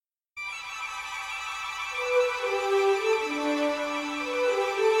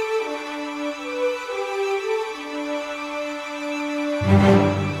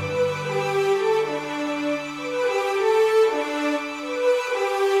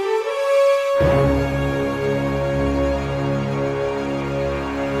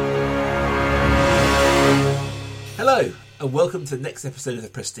Hello, and welcome to the next episode of The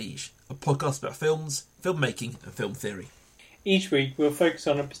Prestige, a podcast about films, filmmaking, and film theory. Each week we'll focus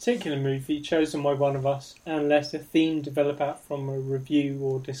on a particular movie chosen by one of us and let a theme develop out from a review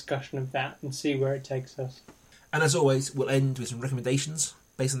or discussion of that and see where it takes us. And as always, we'll end with some recommendations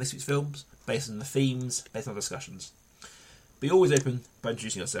based on this week's films, based on the themes, based on discussions. Be always open by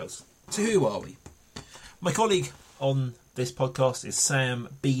introducing ourselves. So who are we? My colleague on this podcast is Sam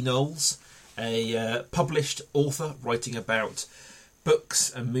B. Knowles, a published author writing about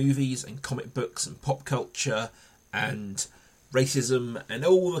books and movies and comic books and pop culture and racism and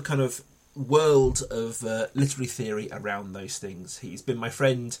all the kind of world of literary theory around those things. He's been my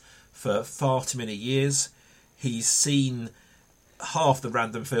friend for far too many years. He's seen half the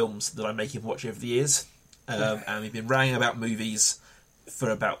random films that I make him watch over the years, and we've been ranting about movies for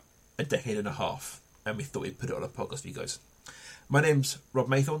about a decade and a half, and we thought we'd put it on a podcast for you guys. My name's Rob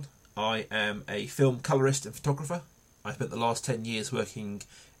Maythorn. I am a film colourist and photographer. I spent the last 10 years working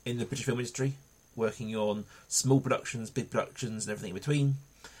in the British film industry, working on small productions, big productions and everything in between.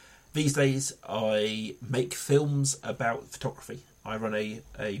 These days I make films about photography. I run a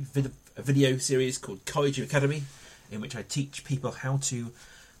video series called Kaiju Academy, in which I teach people how to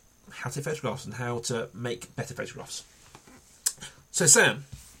take photographs and how to make better photographs. So Sam.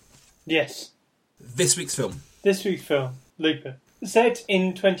 Yes. This week's film, Looper. Set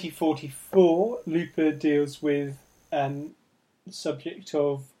in 2044, Looper deals with the subject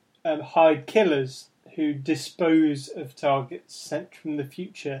of hired killers who dispose of targets sent from the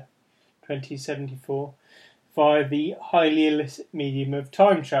future, 2074, via the highly illicit medium of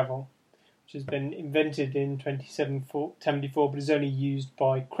time travel, which has been invented in 2074 but is only used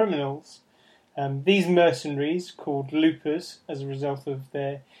by criminals. These mercenaries, called loopers as a result of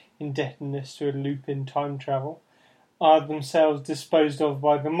their indebtedness to a loop in time travel, are themselves disposed of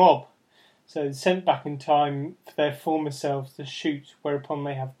by the mob. So sent back in time for their former selves to shoot, whereupon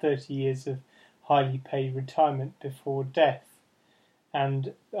they have 30 years of highly paid retirement before death.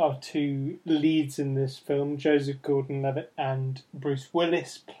 And our two leads in this film, Joseph Gordon-Levitt and Bruce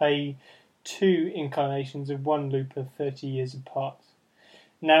Willis, play two incarnations of one Looper 30 years apart.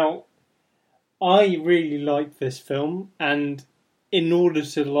 Now, I really like this film, and in order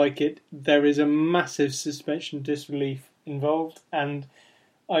to like it, there is a massive suspension of disbelief involved, and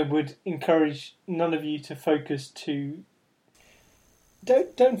I would encourage none of you to focus too...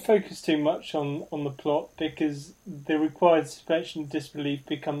 Don't focus too much on the plot, because the required suspension of disbelief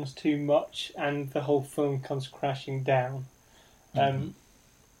becomes too much and the whole film comes crashing down.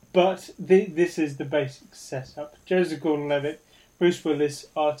 But this is the basic setup. Joseph Gordon-Levitt, Bruce Willis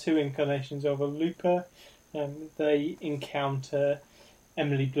are two incarnations of a looper. They encounter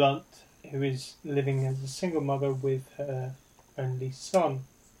Emily Blunt, who is living as a single mother with her only son.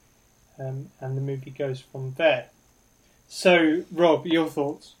 And the movie goes from there. So, Rob, your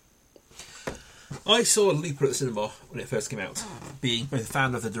thoughts? I saw Looper at the cinema when it first came out. Being both a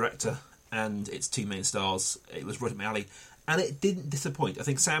fan of the director and its two main stars, it was right up my alley. And it didn't disappoint. I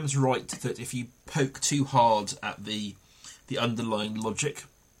think Sam's right that if you poke too hard at the underlying logic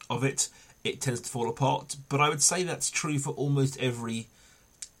of it, it tends to fall apart. But I would say that's true for almost every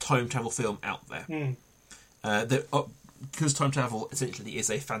time travel film out there. Because time travel essentially is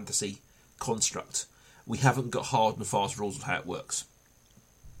a fantasy construct, we haven't got hard and fast rules of how it works.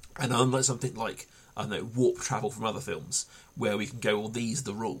 And unlike something like, I don't know, warp travel from other films, where we can go, well, these are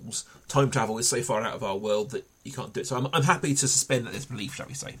the rules, time travel is so far out of our world that you can't do it. So I'm happy to suspend that disbelief, shall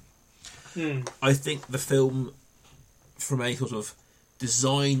we say. I think the film, from a sort of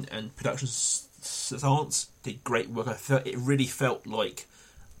design and production stance, did great work. It really felt like,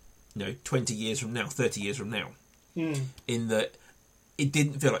 20 years from now, 30 years from now. In that it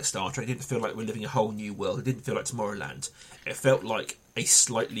didn't feel like Star Trek, it didn't feel like we're living a whole new world, it didn't feel like Tomorrowland. It felt like a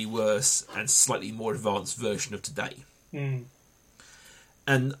slightly worse and slightly more advanced version of today.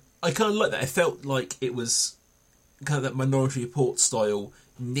 And I kind of like that. It felt like it was kind of that Minority Report style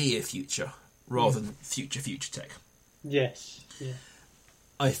near future rather than future tech. Yes. Yeah.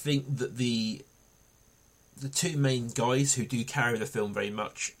 I think that the two main guys who do carry the film very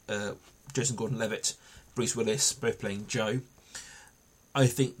much, Joseph Gordon-Levitt, Bruce Willis, both playing Joe. I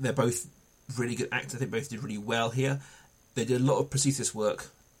think they're both really good actors. I think both did really well here. They did a lot of prosthesis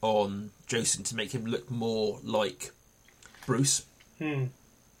work on Joseph to make him look more like Bruce.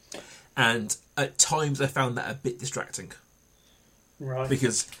 And at times I found that a bit distracting. Right.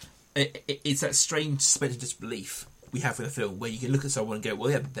 Because it's that strange suspension of disbelief we have in a film where you can look at someone and go,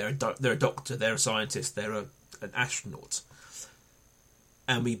 well, yeah, they're a doctor, they're a scientist, they're an astronaut.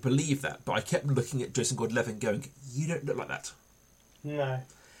 And we believe that. But I kept looking at Joseph Gordon-Levitt and going, you don't look like that. No.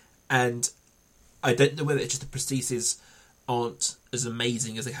 And I don't know whether it's just the prostheses aren't as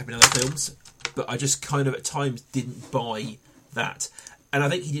amazing as they have been in other films, but I just kind of at times didn't buy that. And I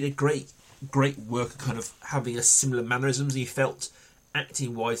think he did a great work of kind of having a similar mannerisms. He felt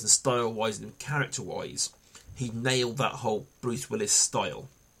acting-wise and style-wise and character-wise, he nailed that whole Bruce Willis style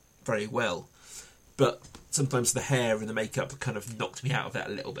very well. But sometimes the hair and the makeup kind of knocked me out of that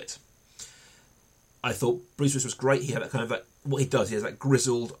a little bit. I thought Bruce Willis was great. He had that kind of that, what he does, he has that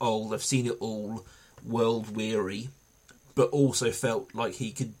grizzled, old, I've seen it all, world-weary, but also felt like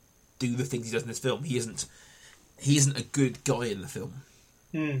he could do the things he does in this film. He isn't a good guy in the film,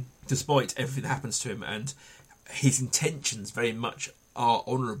 despite everything that happens to him, and his intentions very much are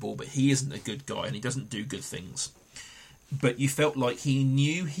honourable, but he isn't a good guy and he doesn't do good things. But you felt like he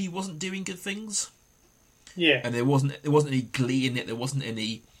knew he wasn't doing good things. Yeah. And there wasn't any glee in it, there wasn't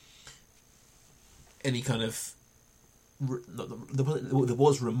any kind of... There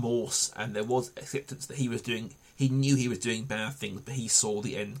was remorse and there was acceptance that he knew he was doing bad things, but he saw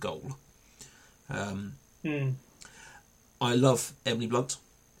the end goal. I love Emily Blunt.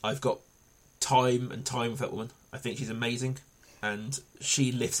 I've got time with that woman. I think she's amazing and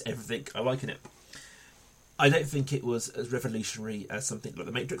she lifts everything I like in it. I don't think it was as revolutionary as something like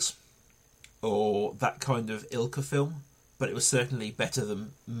The Matrix or that kind of ilk of film, but it was certainly better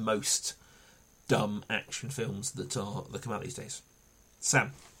than most dumb action films that come out these days.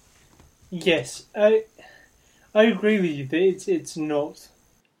 Sam? Yes, I agree with you that it's not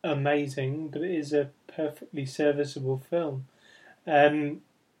amazing, but it is a perfectly serviceable film. And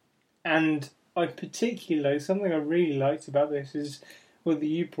I particularly, something I really liked about this is what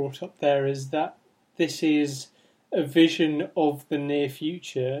you brought up there, is that this is a vision of the near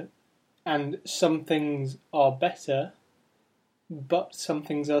future, and some things are better, but some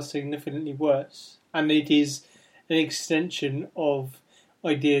things are significantly worse. And it is an extension of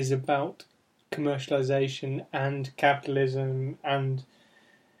ideas about commercialisation and capitalism, and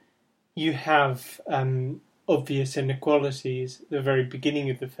you have obvious inequalities at the very beginning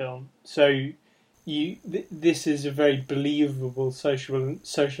of the film. So this is a very believable social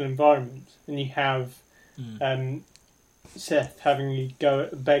environment, and you have Seth having to go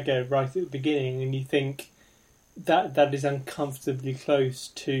at a beggar right at the beginning, and you think that is uncomfortably close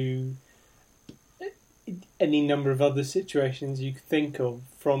to any number of other situations you could think of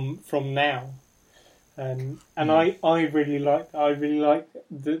from now. I really like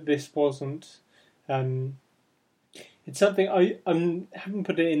that this wasn't. It's something I haven't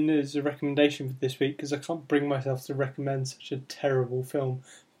put it in as a recommendation for this week because I can't bring myself to recommend such a terrible film.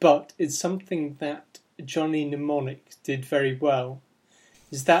 But it's something that Johnny Mnemonic did very well.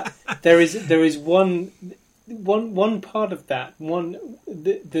 Is that there is one part of that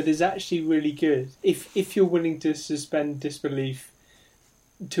that is actually really good. If you're willing to suspend disbelief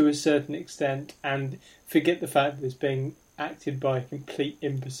to a certain extent and forget the fact that it's being acted by a complete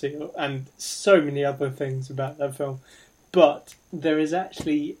imbecile and so many other things about that film, but there is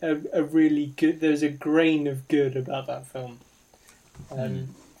actually a really good, there's a grain of good about that film.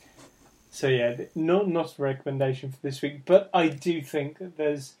 So yeah, not a recommendation for this week, but I do think that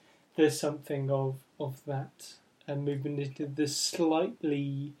there's something of that movement into the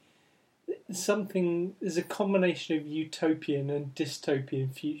slightly something. There's a combination of utopian and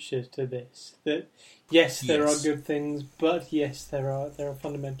dystopian future to this. That yes, there are good things, but yes, there are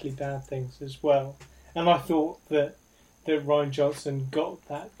fundamentally bad things as well. And I thought that Rian Johnson got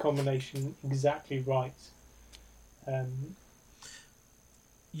that combination exactly right.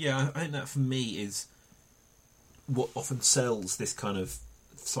 Yeah, I think that for me is what often sells this kind of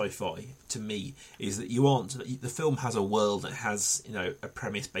sci-fi to me, is that the film has a world that has, a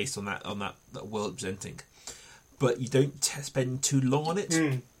premise based on that world presenting, but you don't spend too long on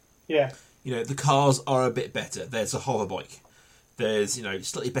it. Yeah. The cars are a bit better. There's a hover bike. There's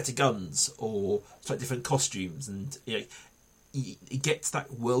slightly better guns or slightly different costumes, and it gets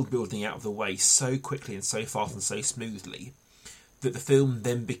that world building out of the way so quickly and so fast and so smoothly that the film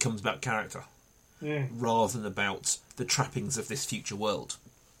then becomes about character rather than about the trappings of this future world.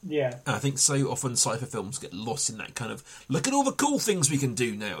 Yeah. And I think so often sci-fi films get lost in that kind of, look at all the cool things we can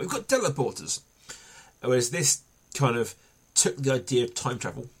do now. We've got teleporters. Whereas this kind of took the idea of time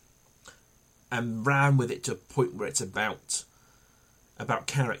travel and ran with it to a point where it's about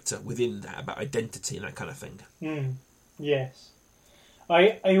character within that, about identity and that kind of thing. Yes.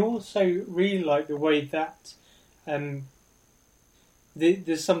 I also really like the way that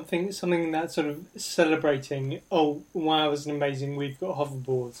there's something that's sort of celebrating, oh wow, isn't amazing, we've got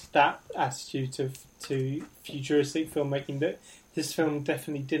hoverboards. That attitude to futuristic filmmaking that this film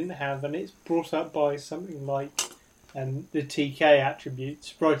definitely didn't have, and it's brought up by something like the TK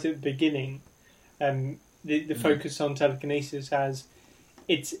attributes right at the beginning. the focus on telekinesis has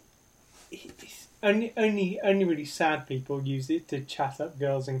it's only really sad people use it to chat up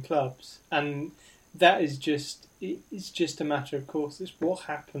girls in clubs, and that is it's just a matter of course. It's what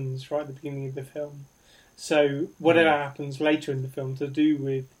happens right at the beginning of the film. So whatever happens later in the film to do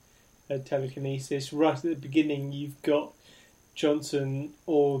with telekinesis, right at the beginning you've got Johnson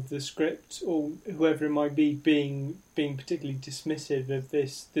or the script or whoever it might be being particularly dismissive of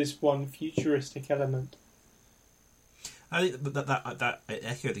this one futuristic element. I think that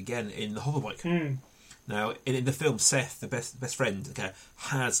echoed again in the hoverbike. Now, in the film, Seth, the best friend,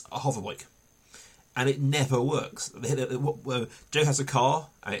 has a hoverbike, and it never works. Joe has a car,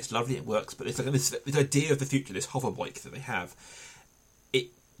 and it's lovely, it works, but it's like this idea of the future, this hoverbike that they have, it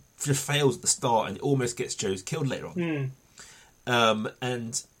just fails at the start, and it almost gets Joe killed later on.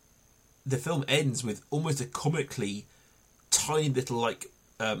 And the film ends with almost a comically tiny little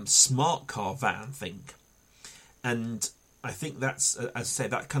smart car van thing, and I think that's, as I say,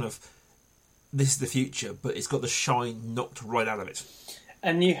 that kind of, this is the future, but it's got the shine knocked right out of it.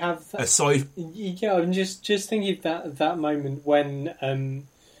 And you have aside, I'm just thinking of that moment when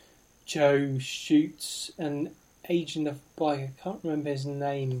Joe shoots an agent of bike. I can't remember his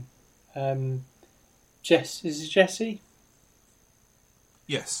name. Is it Jesse?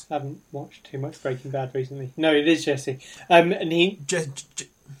 Yes. I haven't watched too much Breaking Bad recently. No, it is Jesse. And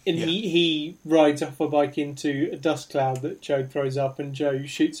he rides off a bike into a dust cloud that Joe throws up, and Joe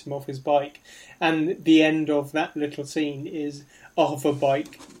shoots him off his bike. And the end of that little scene is a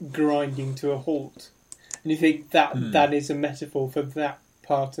hoverbike grinding to a halt. And you think that is a metaphor for that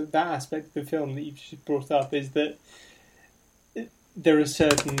part of that aspect of the film that you've just brought up, is that there are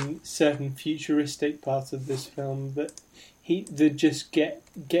certain futuristic parts of this film that just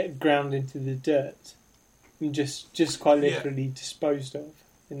get ground into the dirt and just quite literally disposed of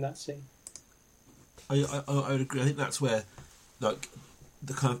in that scene. I would agree. I think that's where, like,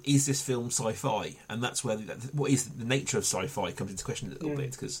 the kind of, is this film sci-fi? And that's where what is the nature of sci-fi comes into question a little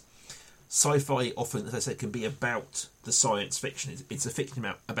bit, because sci-fi often, as I said, can be about the science fiction. It's a fiction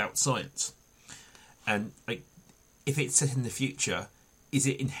about science, and like, if it's set in the future, is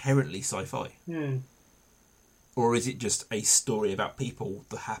it inherently sci-fi? Or is it just a story about people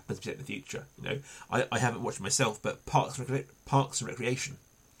that happens to be set in the future? You know, I haven't watched it myself, but Parks and Recreation,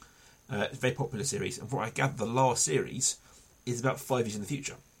 it's a very popular series, and from what I gather, the last series is about 5 years in the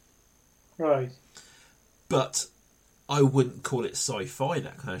future. Right. But I wouldn't call it sci-fi,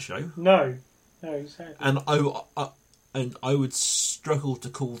 that kind of show. No, exactly. And I would struggle to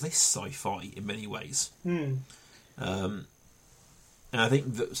call this sci-fi in many ways. And I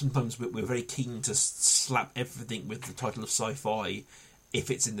think that sometimes we're very keen to slap everything with the title of sci-fi if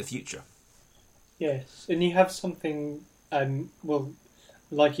it's in the future. Yes, and you have something,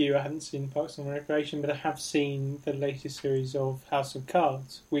 like you, I haven't seen Parks and Recreation, but I have seen the latest series of House of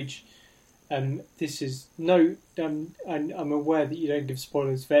Cards, which this is I'm aware that you don't give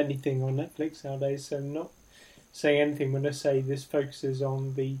spoilers for anything on Netflix nowadays, so I'm not saying anything when I say this focuses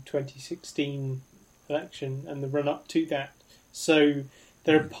on the 2016 election and the run-up to that. So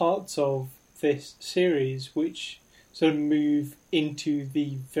there are parts of this series which sort of move into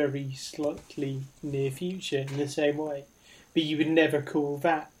the very slightly near future in the same way. But you would never call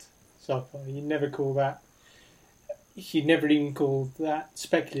that sci-fi. You'd never even call that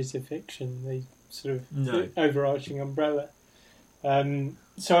speculative fiction, the sort of overarching umbrella.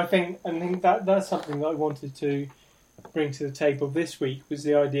 So I think that's something that I wanted to bring to the table this week, was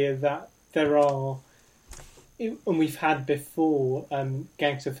the idea that there are, and we've had before,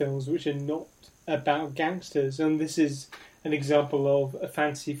 gangster films which are not about gangsters, and this is an example of a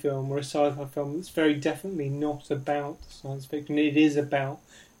fantasy film or a sci-fi film that's very definitely not about science fiction. It is about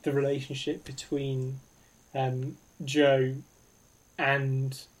the relationship between Joe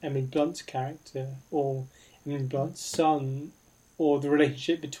and Emily Blunt's character, or Emily Blunt's son, or the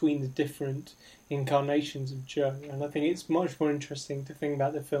relationship between the different incarnations of Joe. And I think it's much more interesting to think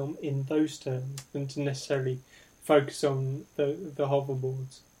about the film in those terms than to necessarily focus on the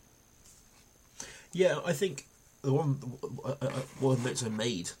hoverboards. Yeah, I think the one of the notes I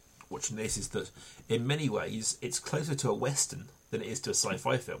made watching this is that in many ways it's closer to a Western than it is to a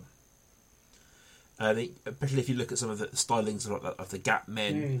sci-fi film. I think, especially if you look at some of the stylings of the Gap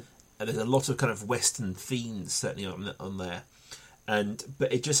Men, and there's a lot of kind of Western themes certainly on there,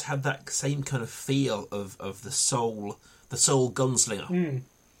 but it just had that same kind of feel of the soul gunslinger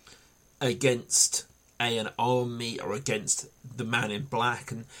against an army or against the man in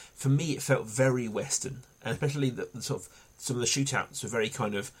black, and for me it felt very Western, and especially the sort of some of the shootouts were very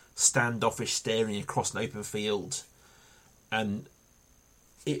kind of standoffish, staring across an open field, and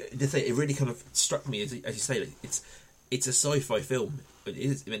it really kind of struck me as you say, like, it's a sci-fi film. It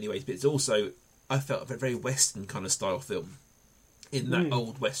is in many ways, but it's also, I felt, a very Western kind of style film in that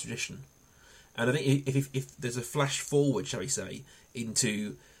old West tradition. And I think if there's a flash forward, shall we say,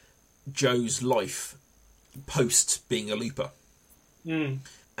 into Joe's life post being a looper,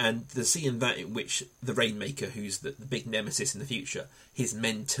 and the scene in that in which the Rainmaker, who's the big nemesis in the future, his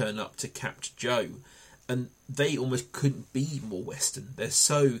men turn up to capture Joe, and they almost couldn't be more Western. They're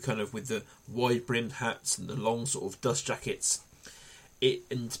so kind of with the wide-brimmed hats and the long sort of dust jackets.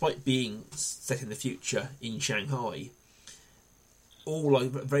 And despite being set in the future in Shanghai,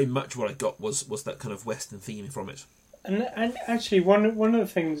 very much what I got was that kind of Western theme from it. And actually, one of the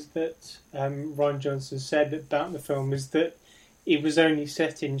things that Rian Johnson said about the film is that it was only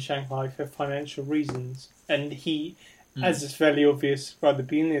set in Shanghai for financial reasons, and he, as is fairly obvious right at the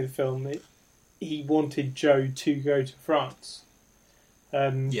beginning of the film, he wanted Joe to go to France.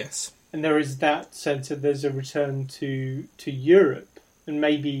 Yes, and there is that sense that there's a return to Europe, and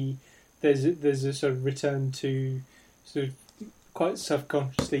maybe there's a sort of return to sort of quite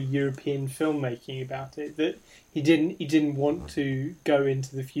self-consciously European filmmaking about it. That he didn't want to go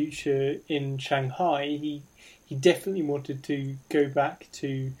into the future in Shanghai. He definitely wanted to go back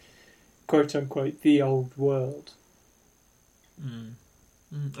to quote unquote the old world.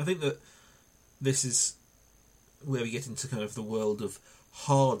 I think that this is where we get into kind of the world of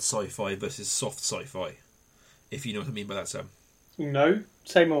hard sci-fi versus soft sci-fi, if you know what I mean by that, Sam. No,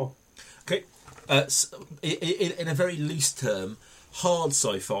 say more. Okay. In a very loose term, hard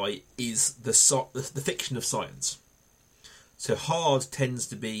sci-fi is the fiction of science. So hard tends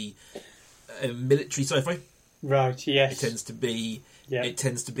to be military sci-fi. Right. Yes. It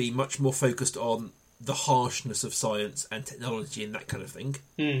tends to be much more focused on the harshness of science and technology and that kind of thing.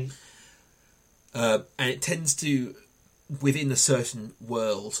 And it tends to, within a certain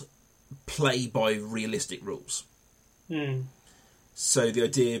world, play by realistic rules. So the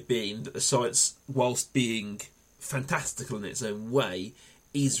idea being that the science, whilst being fantastical in its own way,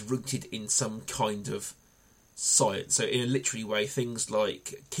 is rooted in some kind of science. So in a literary way, things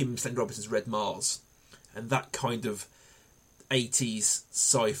like Kim Stanley Robinson's Red Mars and that kind of 80s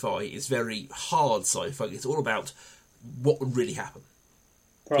sci-fi is very hard sci-fi. It's all about what would really happen.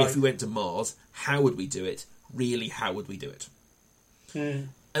 Right. If we went to Mars, how would we do it? Really, how would we do it? And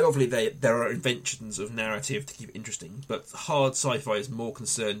obviously there are inventions of narrative to keep it interesting, but hard sci-fi is more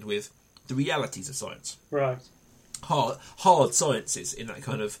concerned with the realities of science. Right. Hard sciences in that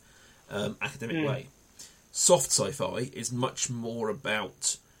kind of academic way. Soft sci-fi is much more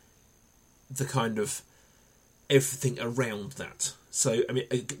about the kind of everything around that. So, I mean,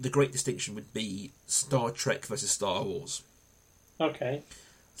 the great distinction would be Star Trek versus Star Wars. Okay.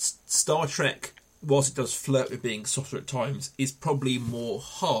 Star Trek, whilst it does flirt with being softer at times, is probably more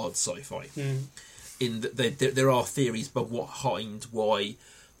hard sci-fi. In that there are theories behind why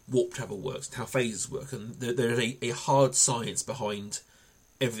warp travel works and how phases work, and there is a hard science behind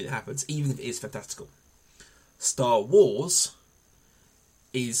everything that happens, even if it is fantastical. Star Wars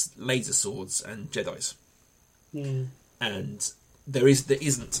is laser swords and Jedis. And there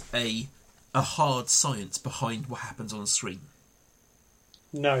isn't a hard science behind what happens on the screen.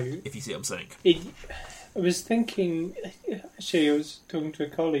 No. If you see what I'm saying. I was thinking, actually I was talking to a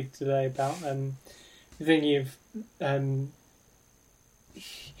colleague today about thinking of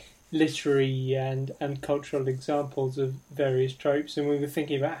literary and cultural examples of various tropes, and we were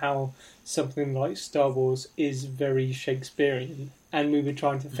thinking about how something like Star Wars is very Shakespearean, and we were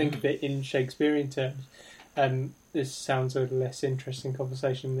trying to think of it in Shakespearean terms. This sounds a less interesting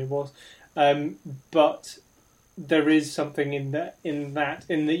conversation than it was, but there is something in that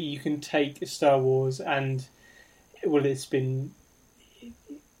you can take Star Wars and, well, it's been,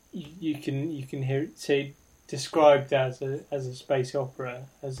 you can hear it say described as a space opera,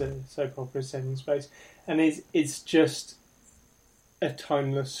 as a soap opera set in space, and it's just a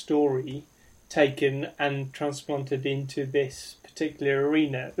timeless story taken and transplanted into this particular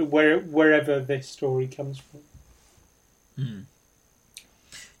arena, wherever this story comes from.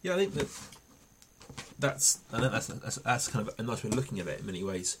 Yeah, I think that's kind of a nice way of looking at it in many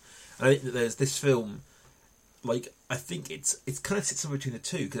ways. And I think that there's this film, like, I think it's kind of sits somewhere between the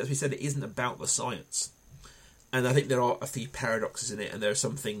two, because as we said, it isn't about the science. And I think there are a few paradoxes in it, and there are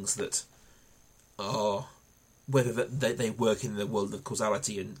some things that are, whether they work in the world of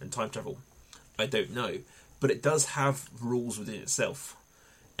causality and time travel, I don't know. But it does have rules within itself,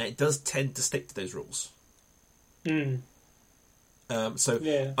 and it does tend to stick to those rules. So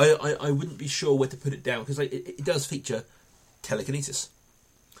yeah. I wouldn't be sure where to put it down, because it does feature telekinesis.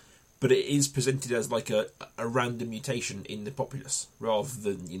 but it is presented as like a random mutation in the populace rather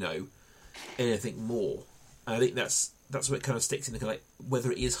than anything more. And I think that's what it kind of sticks in the kind of like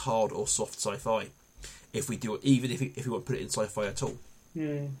whether it is hard or soft sci-fi. If we do, even if we want to put it in sci-fi at all.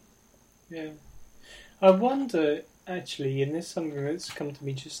 Yeah. I wonder, actually, and this is something that's come to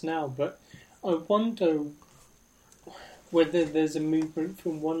me just now, but I wonder whether there's a movement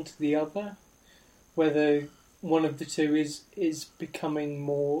from one to the other, whether one of the two is becoming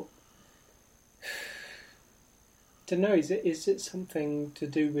more. I don't know. Is it something to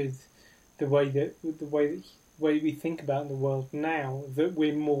do with the way we think about the world now, that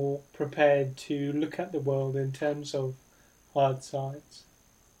we're more prepared to look at the world in terms of hard sides?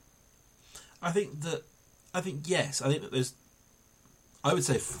 I think yes. I think that there's. I would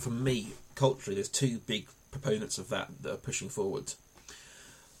say for me, culturally, there's two big proponents of that are pushing forward.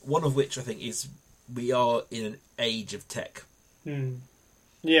 One of which I think is we are in an age of tech.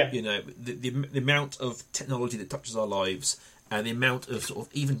 Yeah. The amount of technology that touches our lives, and the amount of sort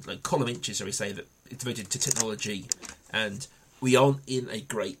of even like column inches, shall we say, that is devoted to technology, and we aren't in a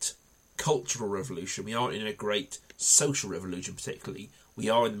great cultural revolution. We aren't in a great social revolution, particularly. We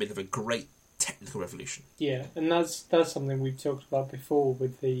are in the middle of a great technical revolution. Yeah, and that's something we've talked about before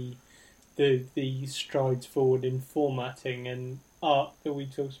with the strides forward in formatting and art that we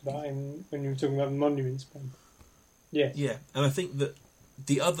talked about when you were talking about the monuments. Yeah. Yeah, and I think that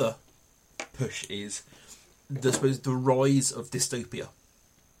the other push is, I suppose, the rise of dystopia.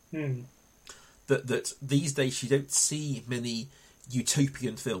 That these days you don't see many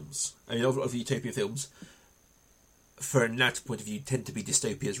utopian films. I mean, a lot of utopian films, for a narrative point of view, tend to be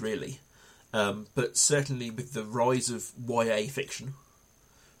dystopias, really. But certainly with the rise of YA fiction,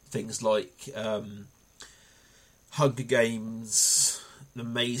 things like Hunger Games, The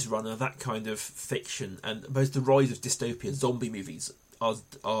Maze Runner, that kind of fiction, and both the rise of dystopia, zombie movies are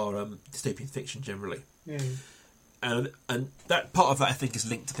dystopian fiction generally. And that part of that, I think, is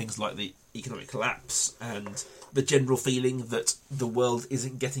linked to things like the economic collapse and the general feeling that the world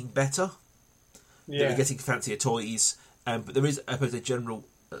isn't getting better. That we're getting fancier toys, but there is, I suppose, a general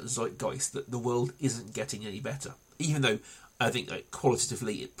zeitgeist that the world isn't getting any better. Even though I think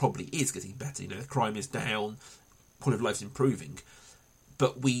qualitatively it probably is getting better. The crime is down, quality of life is improving,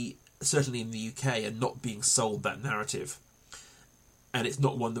 but we certainly in the UK are not being sold that narrative. And it's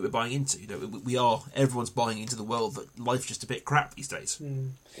not one that we're buying into. Everyone's buying into the world that life's just a bit crap these days.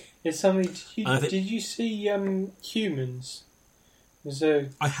 It's something. Did you see Humans? There's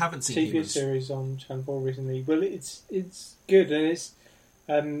I haven't seen TV Humans. series on Channel 4 recently. Well, it's good, and it's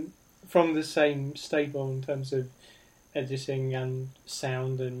from the same stable in terms of editing and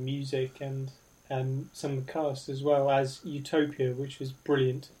sound and music and some of the cast, as well as Utopia, which was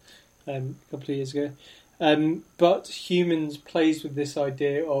brilliant a couple of years ago. But Humans plays with this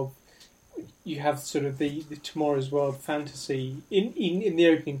idea of you have sort of the Tomorrow's World fantasy in the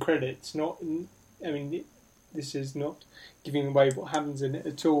opening credits. This is not giving away what happens in it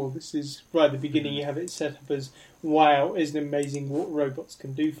at all. This is right at the beginning. You have it set up as, wow, isn't it amazing what robots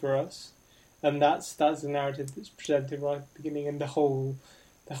can do for us? And that's the narrative that's presented right at the beginning. And the whole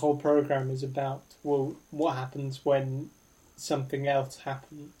program is about, well, what happens when something else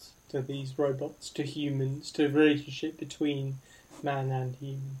happens to these robots, to humans, to the relationship between man and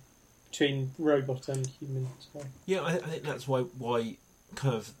human, between robot and human. So. Yeah, I think that's why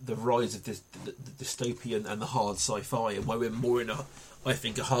kind of the rise of the dystopian and the hard sci-fi, and why we're more in a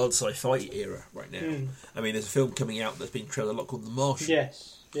hard sci-fi era right now. I mean, there's a film coming out that's been trailed a lot called The Martian.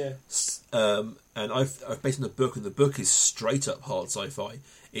 Yes, yeah. And I've based on the book, and the book is straight up hard sci-fi.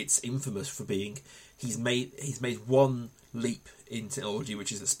 It's infamous for being he's made one leap in technology,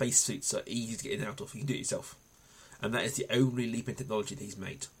 which is that spacesuits are easy to get in and out of. You can do it yourself, and that is the only leap in technology that he's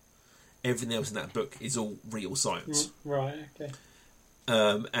made. Everything else in that book is all real science. Right. Okay.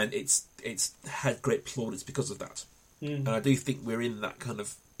 And it's had great plaudits because of that. And I do think we're in that kind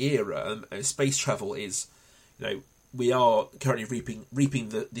of era. Space travel is, we are currently reaping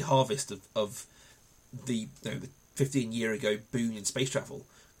the harvest of the 15-year ago boom in space travel.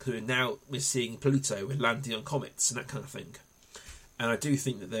 Because now we're seeing Pluto and landing on comets and that kind of thing. And I do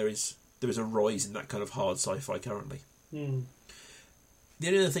think that there is a rise in that kind of hard sci-fi currently. The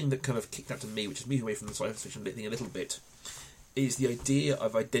only other thing that kind of kicked out to me, which is moving away from the science fiction thing a little bit, is the idea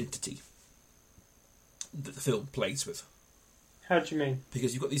of identity that the film plays with. How do you mean?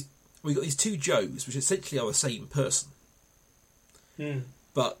 Because we've got these two Joes, which essentially are the same person,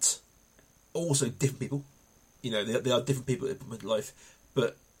 but also different people. They are different people in life,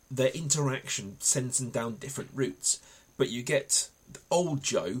 but their interaction sends them down different routes. But you get the old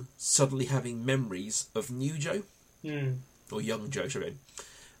Joe suddenly having memories of new Joe, or young Joe,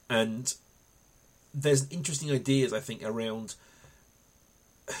 And there's interesting ideas, I think, around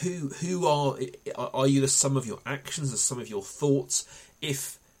who are you the sum of your actions, the sum of your thoughts?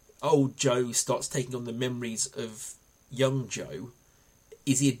 If old Joe starts taking on the memories of young Joe,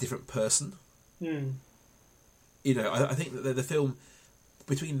 is he a different person? You know, I think that the film,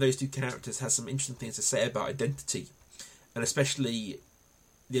 between those two characters, has some interesting things to say about identity, and especially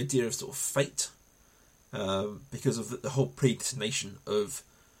the idea of sort of fate, because of the whole predestination of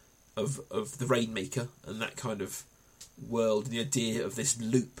the Rainmaker and that kind of world, and the idea of this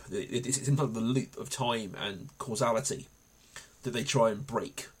loop. It's in the loop of time and causality that they try and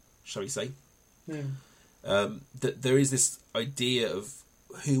break, shall we say. That there is this idea of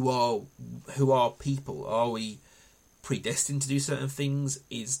who are people? Are we predestined to do certain things?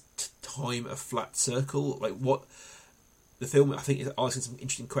 Is time a flat circle? Like, what the film, I think, is asking some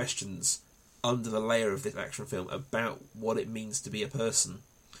interesting questions under the layer of this action film about what it means to be a person,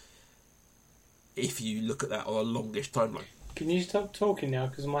 if you look at that on a longish timeline. Can you stop talking now,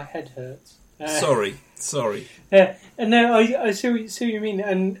 because my head hurts? Sorry. Yeah, no, I see what you mean,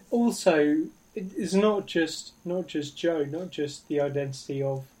 and also it's not just Joe, not just the identity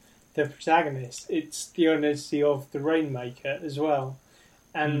of the protagonist. It's the identity of the Rainmaker as well,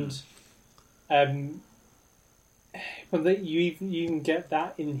 and well, that you even get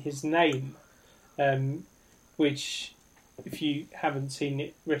that in his name, which, if you haven't seen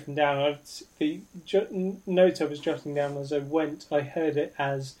it written down, the notes I was jotting down as I went, I heard it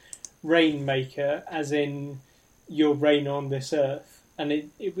as Rainmaker, as in your reign on this earth, and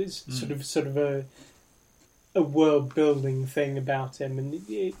it was sort of a world building thing about him, and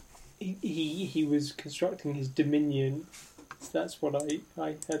he was constructing his dominion. So that's what I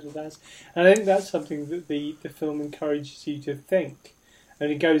heard it as, and I think that's something that the film encourages you to think,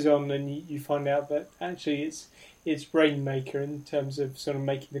 and it goes on, and you find out that actually it's Rainmaker in terms of sort of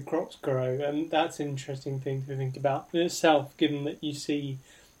making the crops grow, and that's an interesting thing to think about in itself, given that you see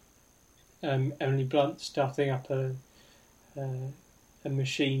Emily Blunt starting up a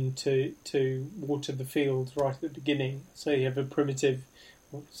machine to water the fields right at the beginning. So you have a primitive,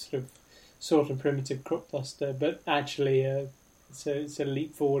 sort of primitive crop duster, but actually it's a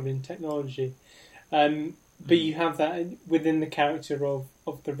leap forward in technology. But you have that within the character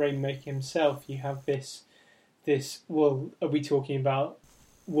of the Rainmaker himself. You have this. Well, are we talking about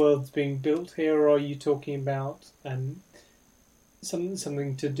worlds being built here, or are you talking about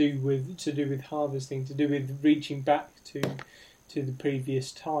something to do with harvesting, to do with reaching back to the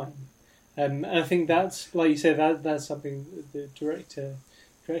previous time? And I think that's, like you said, that's something that the director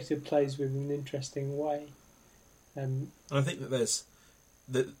plays with in an interesting way. And I think that there's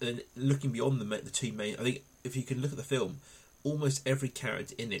looking beyond the two main. I think if you can look at the film, almost every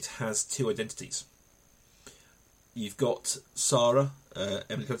character in it has two identities. You've got Sarah,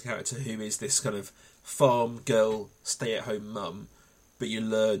 Emily Blunt's character, who is this kind of farm girl, stay-at-home mum, but you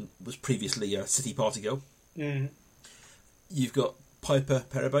learn was previously a city party girl. You've got Piper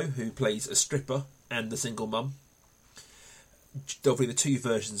Perabo, who plays a stripper and a single mum. Obviously, the two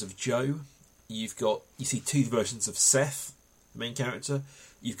versions of Joe. You see two versions of Seth, the main character.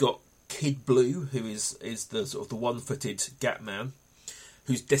 You've got Kid Blue, who is the sort of the one-footed Gap man,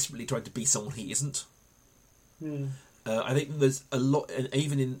 who's desperately trying to be someone he isn't. I think there's a lot, and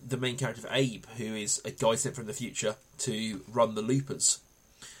even in the main character of Abe, who is a guy sent from the future to run the Loopers,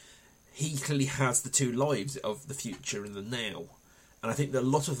 he clearly has the two lives of the future and the now. And I think that a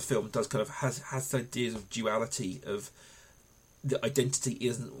lot of the film does kind of has ideas of duality, of the identity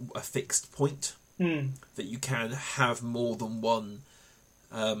isn't a fixed point, that you can have more than one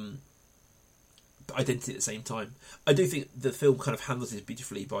identity at the same time. I do think the film kind of handles this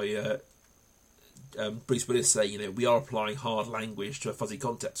beautifully by Bruce Willis saying, we are applying hard language to a fuzzy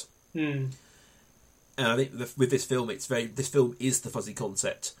concept. And I think with this film, this film is the fuzzy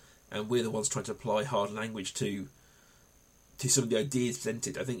concept, and we're the ones trying to apply hard language to some of the ideas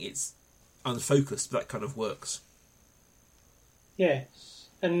presented. I think it's unfocused, but that kind of works. Yes,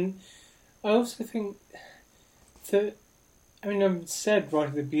 and I also think that, I've said right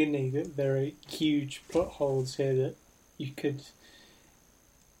at the beginning that there are huge plot holes here that it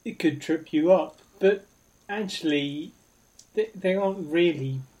could trip you up, but actually they aren't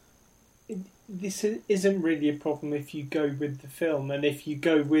really. This isn't really a problem if you go with the film and if you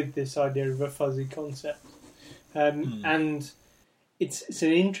go with this idea of a fuzzy concept, and it's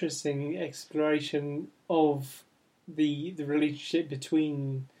an interesting exploration of the relationship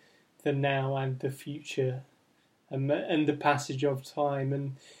between the now and the future, and the passage of time,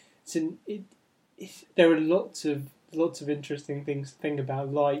 and there are lots of interesting things to think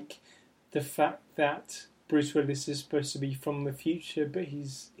about, like the fact that Bruce Willis is supposed to be from the future, but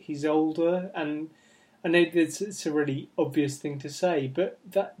he's older, and I know it's a really obvious thing to say, but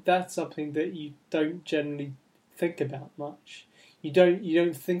that's something that you don't generally think about much. You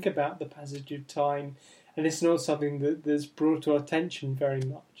don't think about the passage of time, and it's not something that's brought to our attention very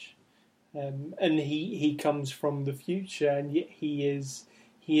much. And he comes from the future, and yet he is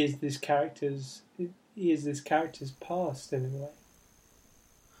this character's past in a way.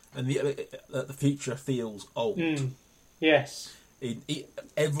 And the future feels old. Yes.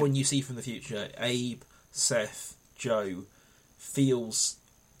 Everyone you see from the future, Abe, Seth, Joe, feels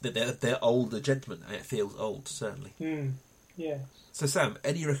that they're older gentlemen, and it feels old, certainly. Yes. So, Sam,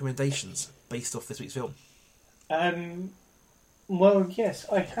 any recommendations based off this week's film? Well, yes,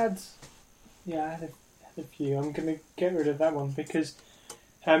 I had a few. I'm going to get rid of that one because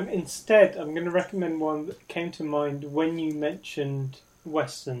instead I'm going to recommend one that came to mind when you mentioned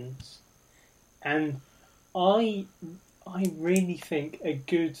westerns, and I really think a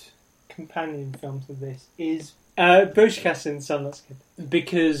good companion film to this is Butch Cassidy and Sundance Kid,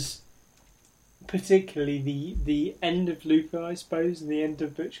 because particularly the end of Looper, I suppose, and the end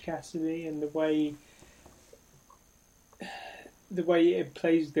of Butch Cassidy, and the way it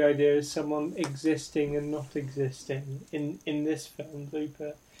plays the idea of someone existing and not existing in this film,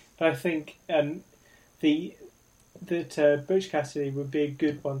 Looper. But I think that Butch Cassidy would be a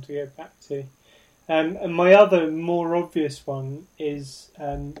good one to go back to. And my other more obvious one is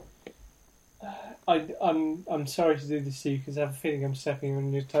I'm sorry to do this to you because I have a feeling I'm stepping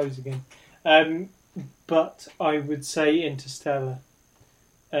on your toes again. But I would say Interstellar.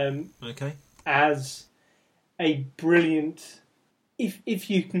 Okay. As a brilliant, if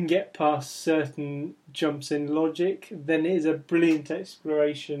you can get past certain jumps in logic, then it is a brilliant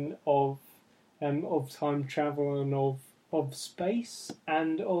exploration of time travel and of space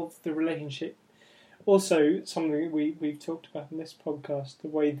and of the relationship. Also, something we've talked about in this podcast, the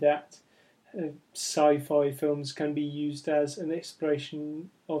way that sci-fi films can be used as an exploration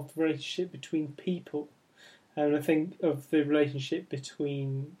of the relationship between people. And I think of the relationship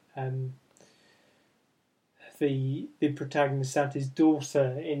between the protagonist and his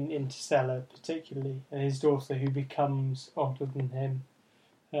daughter in Interstellar, particularly, and his daughter who becomes older than him.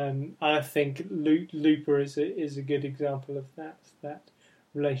 I think Looper is a good example of that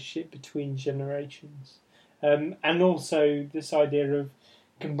relationship between generations, and also this idea of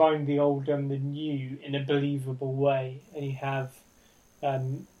combine the old and the new in a believable way, and you have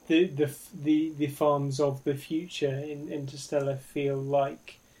the farms of the future in Interstellar feel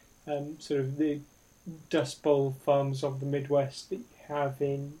like sort of the Dust Bowl farms of the Midwest that you have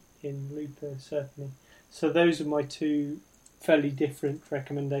in Looper, certainly. So those are my two fairly different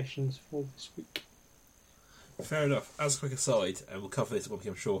recommendations for this week. Fair enough. As a quick aside, and we'll cover this at one point,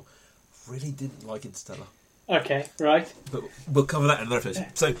 I'm sure, really didn't like Interstellar. Okay, right. But we'll cover that in another episode.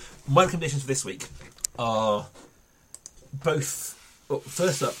 So, my recommendations for this week are both... Well,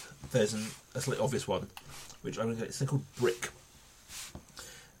 first up, there's a slightly obvious one, which I'm going to get. It's called Brick.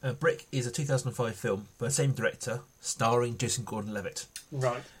 Brick is a 2005 film by the same director, starring Jason Gordon-Levitt.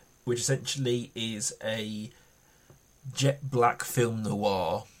 Right. Which essentially is a jet black film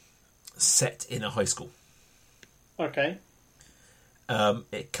noir set in a high school. Okay.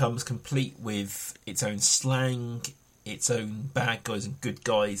 It comes complete with its own slang, its own bad guys and good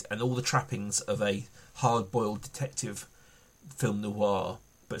guys, and all the trappings of a hard-boiled detective film noir,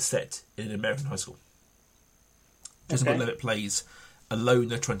 but set in an American high school. Jason Gordon-Levitt plays a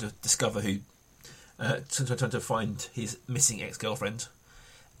loner trying to discover trying to find his missing ex-girlfriend,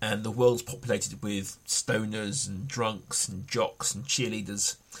 and the world's populated with stoners and drunks and jocks and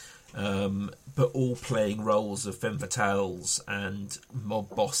cheerleaders, but all playing roles of femme fatales and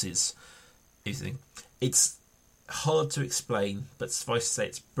mob bosses. It's hard to explain, but suffice to say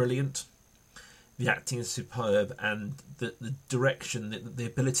it's brilliant. The acting is superb, and the direction, the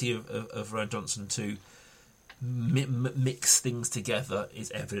ability of Rian Johnson to mix things together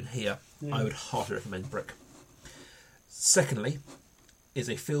is evident here. I would heartily recommend Brick. Secondly, is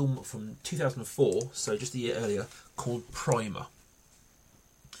a film from 2004, so just a year earlier, called Primer.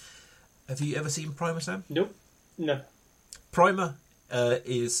 Have you ever seen Primer, Sam? Nope. No. Primer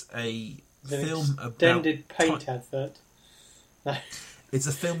is a film about... Extended paid advert. No. It's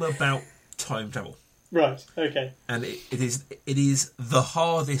a film about time travel. Right, okay. And it is the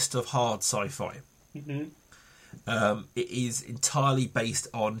hardest of hard sci-fi. Mm-hmm. It is entirely based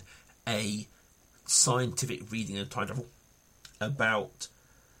on a scientific reading of time travel about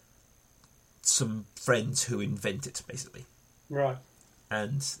some friends who invent it, basically. Right.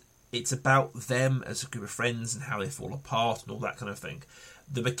 And it's about them as a group of friends and how they fall apart and all that kind of thing.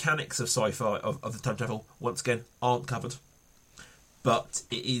 The mechanics of sci-fi, of the time travel, once again, aren't covered. But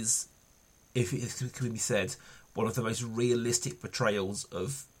it is, if it can be said, one of the most realistic portrayals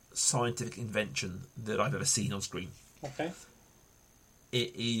of scientific invention that I've ever seen on screen. Okay.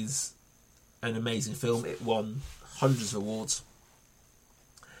 It is an amazing film. It won hundreds of awards,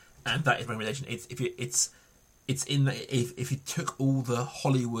 and that is my recommendation. It's in that if you took all the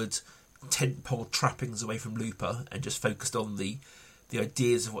Hollywood tentpole trappings away from Looper and just focused on the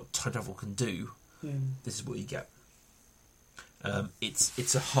ideas of what time travel can do, this is what you get.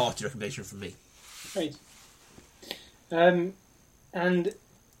 It's a hearty recommendation from me. Great. And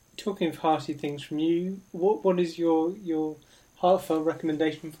talking of hearty things from you, what is your heartfelt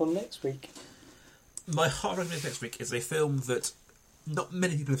recommendation for next week? My heart recommendation next week is a film that not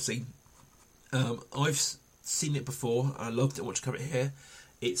many people have seen. I've seen it before. I loved it. I want to cover it here.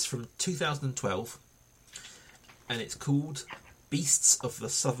 It's from 2012, and it's called Beasts of the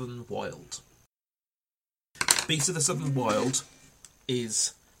Southern Wild. Beasts of the Southern Wild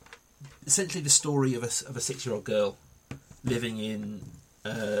is essentially the story of a 6-year-old girl living in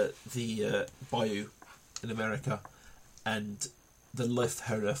the bayou in America, and the life of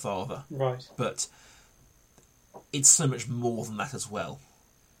her and her father. Right. But it's so much more than that as well.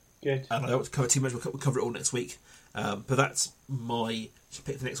 Good. And I don't want to cover too much. We'll cover it all next week. But that's my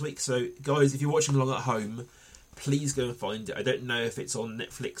pick for next week. So, guys, if you're watching along at home, please go and find it. I don't know if it's on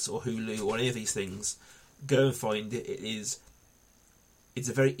Netflix or Hulu or any of these things. Go and find it. It's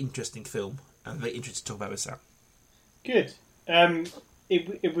a very interesting film, and very interesting to talk about with Sam. Good.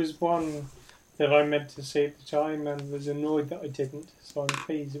 It was one that I meant to see at the time and was annoyed that I didn't. So I'm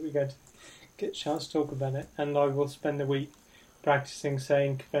pleased that we get a chance to talk about it. And I will spend the week practicing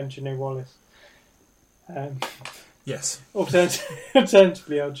saying Convention Wallace. Yes.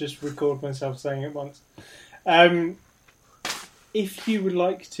 Alternatively, I'll just record myself saying it once. If you would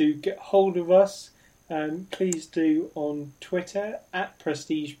like to get hold of us, please do on Twitter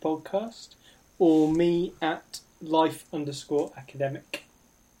 @Prestige Podcast or me @life_academic.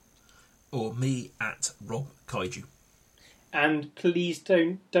 Or me @Rob Kaiju. And please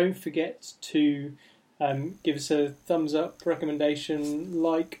don't forget to give us a thumbs up, recommendation,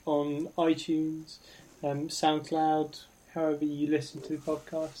 like on iTunes, SoundCloud, however you listen to the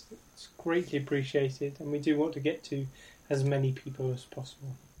podcast. It's greatly appreciated, and we do want to get to as many people as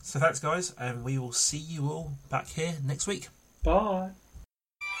possible. So thanks, guys, and we will see you all back here next week. Bye.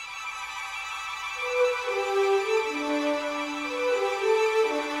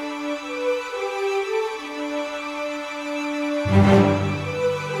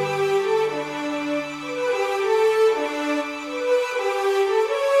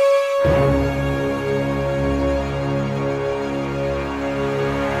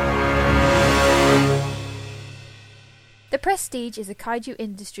 The Prestige is a Kaiju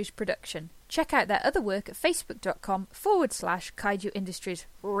Industries production. Check out their other work at facebook.com/Kaiju Industries.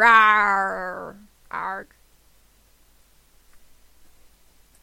 Rawr! Arg.